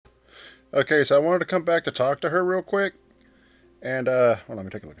Okay, so I wanted to come back to talk to her real quick. And, well, let me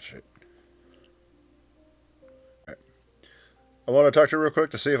take a look at shit. Right. I want to talk to her real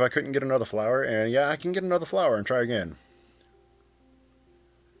quick to see if I couldn't get another flower. And yeah, I can get another flower and try again.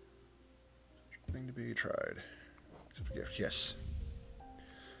 Thing to be tried. Gift, yes.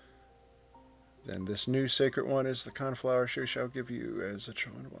 Then this new sacred one is the kind of flower she shall give you as a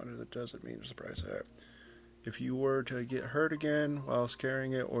chosen wonder that doesn't mean there's a price tag. If you were to get hurt again whilst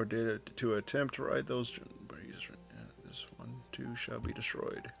carrying it or did it to attempt to ride those this one too shall be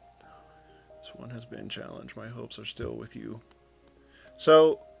destroyed. This one has been challenged. My hopes are still with you.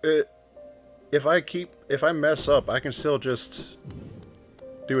 So, if I mess up, I can still just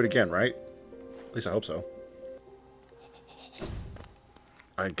do it again, right? At least I hope so.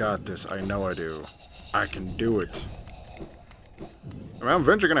 I got this. I know I do. I can do it. I mean, I'm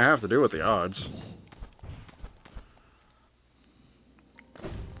eventually gonna have to do it, the odds.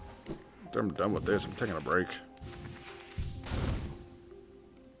 I'm done with this. I'm taking a break.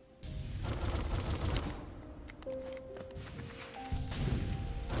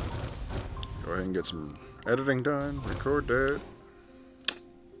 Go ahead and get some editing done. Record that.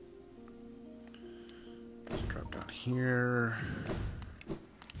 Let's drop down here.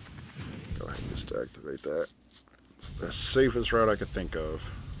 Go ahead and just activate that. It's the safest route I could think of.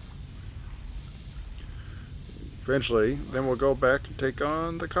 Eventually, then we'll go back and take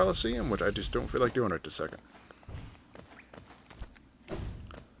on the Colosseum, which I just don't feel like doing right this second.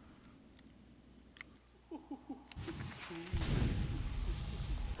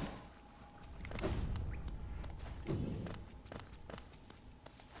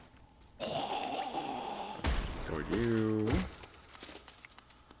 For you.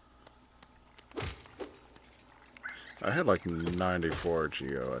 I had like 94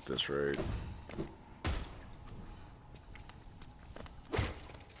 Geo at this rate.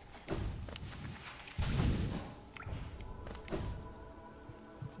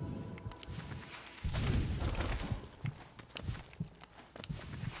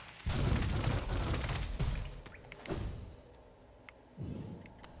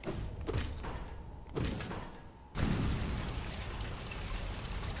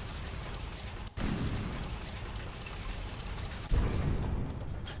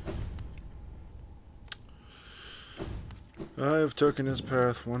 I've taken this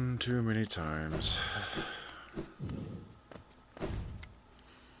path one too many times.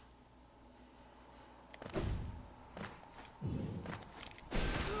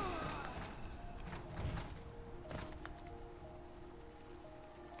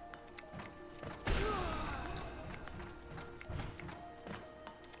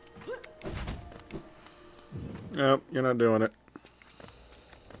 Nope, you're not doing it.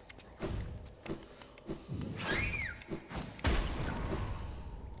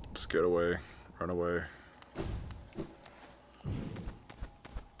 Let's get away. Run away.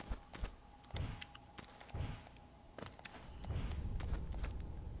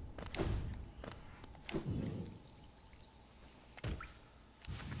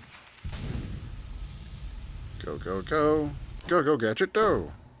 Go, go, go. Go, go, gadget,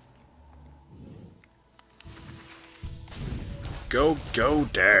 go. Go, go,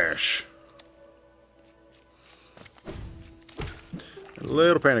 dash. A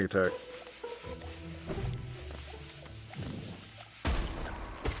little panic attack.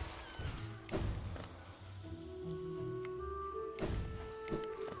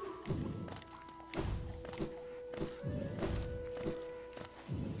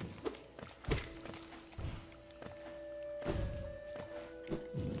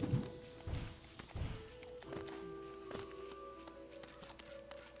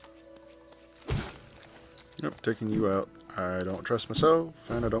 Yep, taking you out. I don't trust myself,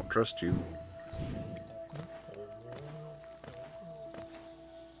 and I don't trust you.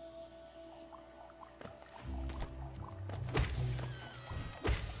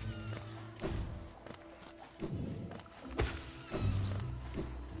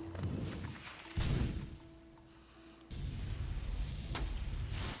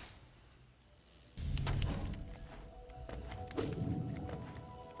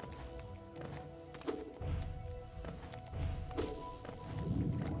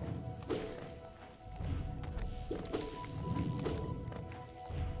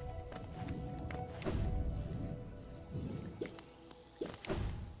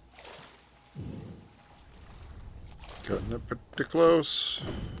 Cutting it pretty close.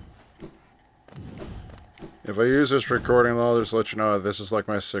 If I use this recording, I'll just let you know this is like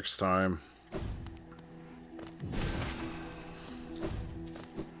my 6th time.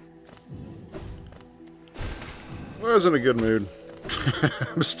 I was in a good mood.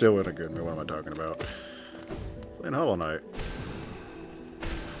 I'm still in a good mood. What am I talking about? Playing Hollow Knight.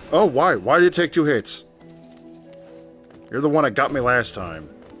 Oh, why? Why did it take 2 hits? You're the one that got me last time.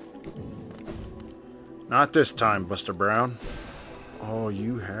 Not this time, Buster Brown. Oh,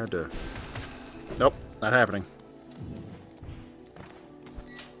 you had to... Nope, not happening.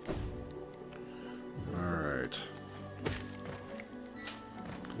 Alright.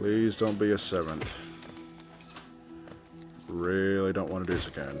 Please don't be a 7th. Really don't want to do this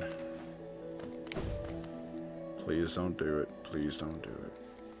again. Please don't do it. Please don't do it.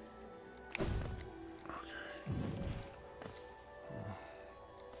 Okay.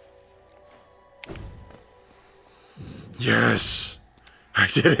 Yes! I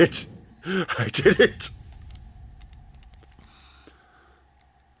did it! I did it!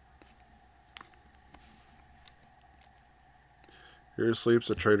 Here sleeps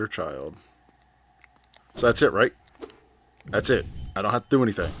a traitor child. So that's it, right? That's it. I don't have to do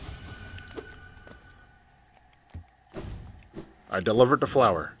anything. I delivered the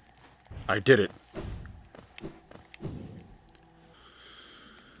flower. I did it.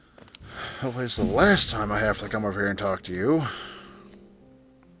 Hopefully it's the last time I have to come over here and talk to you.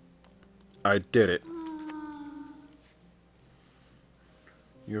 I did it.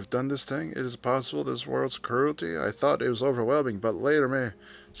 You have done this thing? It is possible this world's cruelty? I thought it was overwhelming, but later, man,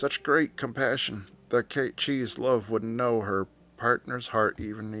 such great compassion. The Kate Cheese love would know her partner's heart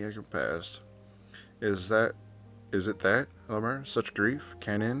even year past. Is it that, Elmer? Such grief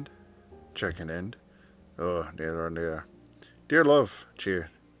can end? Check can end. Oh, dear. Dear love, cheer,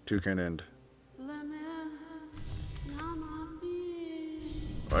 too can end.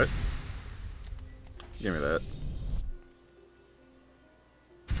 What? Give me that.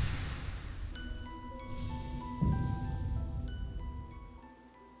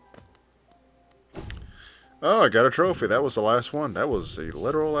 Oh, I got a trophy. That was the last one. That was the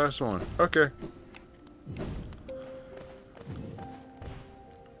literal last one. Okay.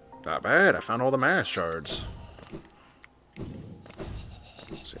 Not bad. I found all the mass shards.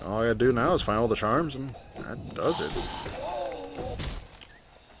 See, all I gotta do now is find all the charms, and that does it.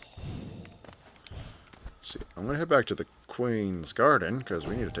 See, I'm gonna head back to the Queen's Garden, because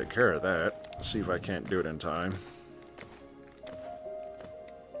we need to take care of that. See if I can't do it in time.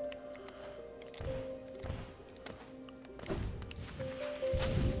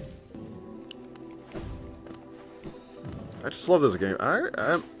 I just love this game.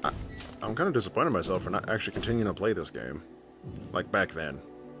 I'm kind of disappointed in myself for not actually continuing to play this game. Like back then.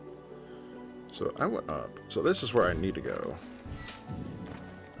 So I went up. So this is where I need to go.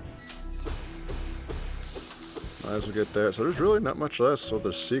 Might as well get that. So there's really not much less. So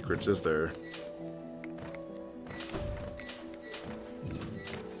there's secrets, is there?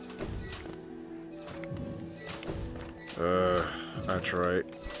 That's right.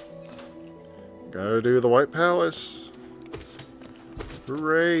 Gotta do the White Palace.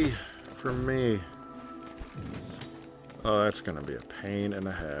 Hooray for me. Oh, that's gonna be a pain and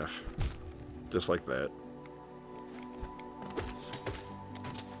a half. Just like that.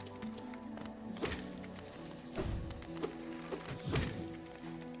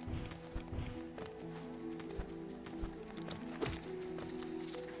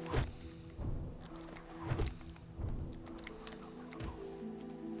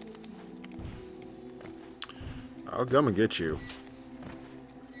 I'll come and get you.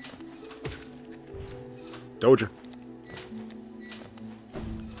 Told you.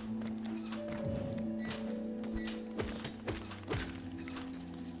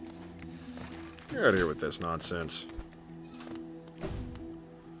 Get out of here with this nonsense.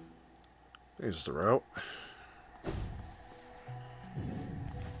 This is the route.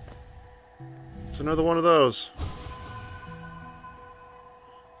 It's another one of those.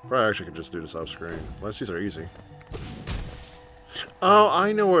 Probably actually could just do this off screen. Unless these are easy. Oh,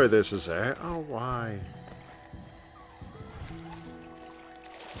 I know where this is at. Oh, why?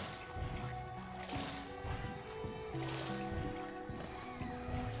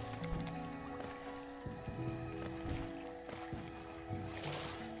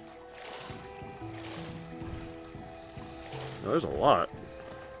 Oh, there's a lot.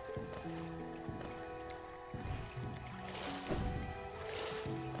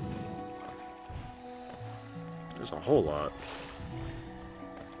 There's a whole lot.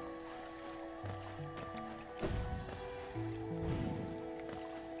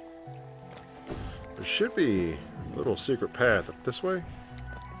 There should be a little secret path up this way.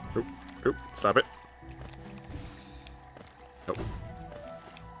 Oop, oop, stop it. Oh.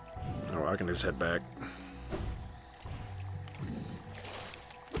 Oh, I can just head back.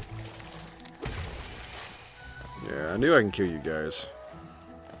 Yeah, I knew I can kill you guys.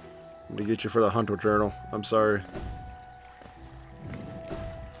 I'm gonna get you for the Hunter Journal. I'm sorry.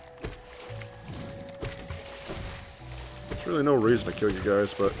 There's really no reason to kill you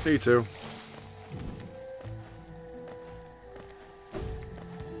guys, but need to.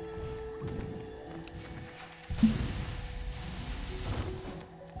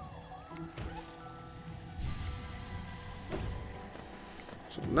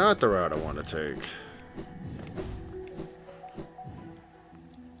 So not the route I want to take.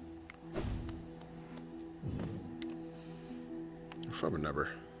 Phone number.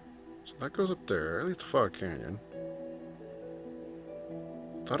 So that goes up there, at least the Fog Canyon.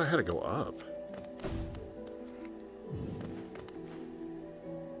 Thought I had to go up.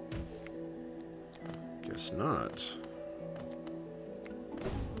 Guess not.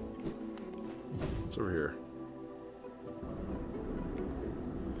 It's over here.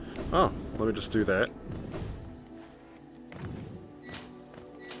 Oh, let me just do that.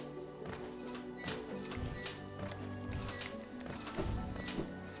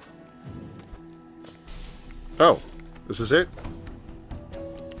 Oh, this is it?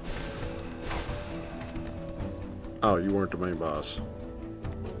 Oh, you weren't the main boss.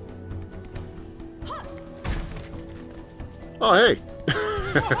 Oh, hey!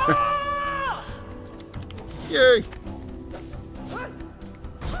 Yay!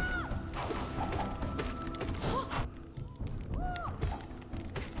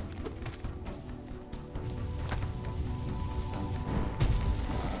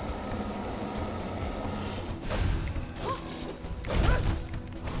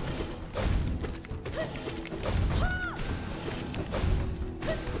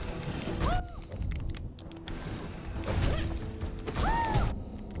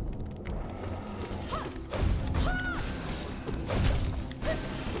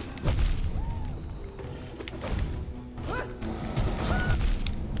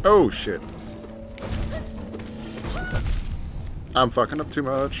 Oh, shit. I'm fucking up too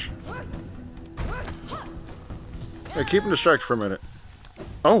much. Hey, keep him distracted for a minute.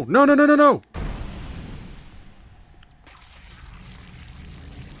 Oh, no, no, no, no, no!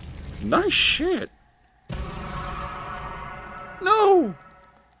 Nice shit! No!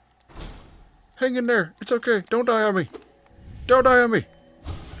 Hang in there. It's okay. Don't die on me. Don't die on me.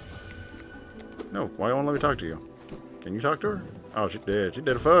 No, why won't let me talk to you? Can you talk to her? Oh, she did. She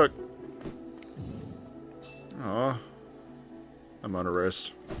did a fuck. Aw. I'm on a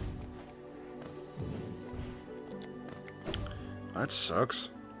wrist. That sucks.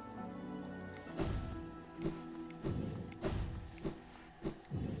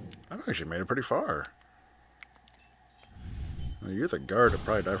 I've actually made it pretty far. Well, you're the guard that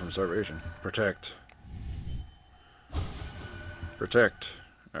probably died from starvation. Protect. Protect.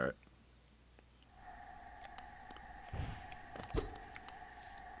 Alright.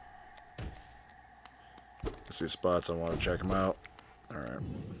 I see spots, I want to check them out. Alright.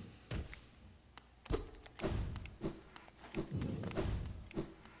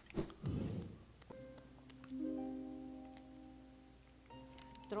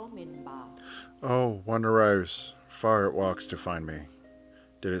 Oh, one arrives. Far it walks to find me.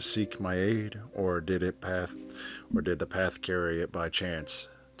 Did it seek my aid, or did the path carry it by chance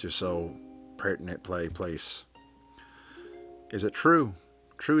to so pertinent place? Is it true?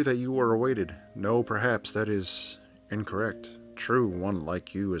 True that you were awaited? No, perhaps that is incorrect. True, one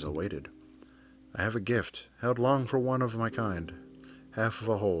like you is awaited. I have a gift, held long for one of my kind, half of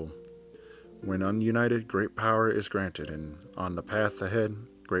a whole. When ununited, great power is granted, and on the path ahead,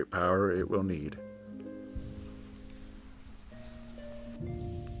 great power it will need.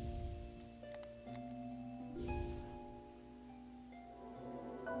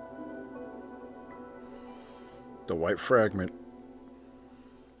 The white fragment.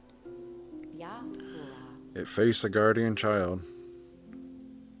 It faced the guardian child.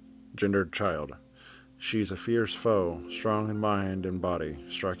 Gendered child. She's a fierce foe, strong in mind and body,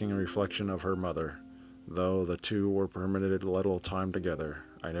 striking a reflection of her mother. Though the two were permitted little time together,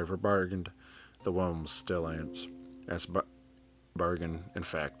 I never bargained. The womb still ants. As bargain, in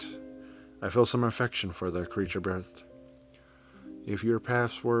fact. I feel some affection for the creature birthed. If your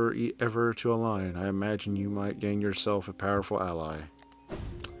paths were ever to align, I imagine you might gain yourself a powerful ally.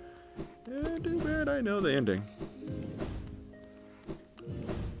 Too bad I know the ending.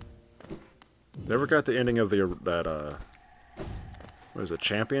 Never got the ending of that what is it,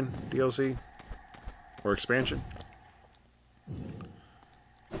 Champion DLC? Or expansion?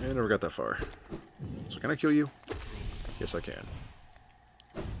 I never got that far. So can I kill you? Yes, I can.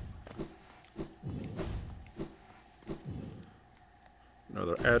 Are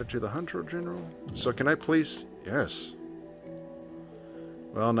they added to the Hunter General? So can I please... Yes.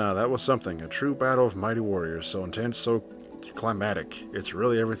 Well, now, that was something. A true battle of mighty warriors. So intense, so climatic. It's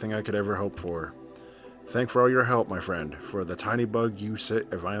really everything I could ever hope for. Thank for all your help, my friend. For the tiny bug, you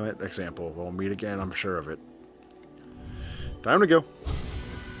set a violent example. We'll meet again, I'm sure of it. Time to go.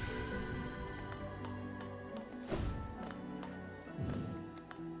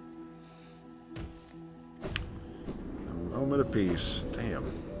 A moment of peace. Damn.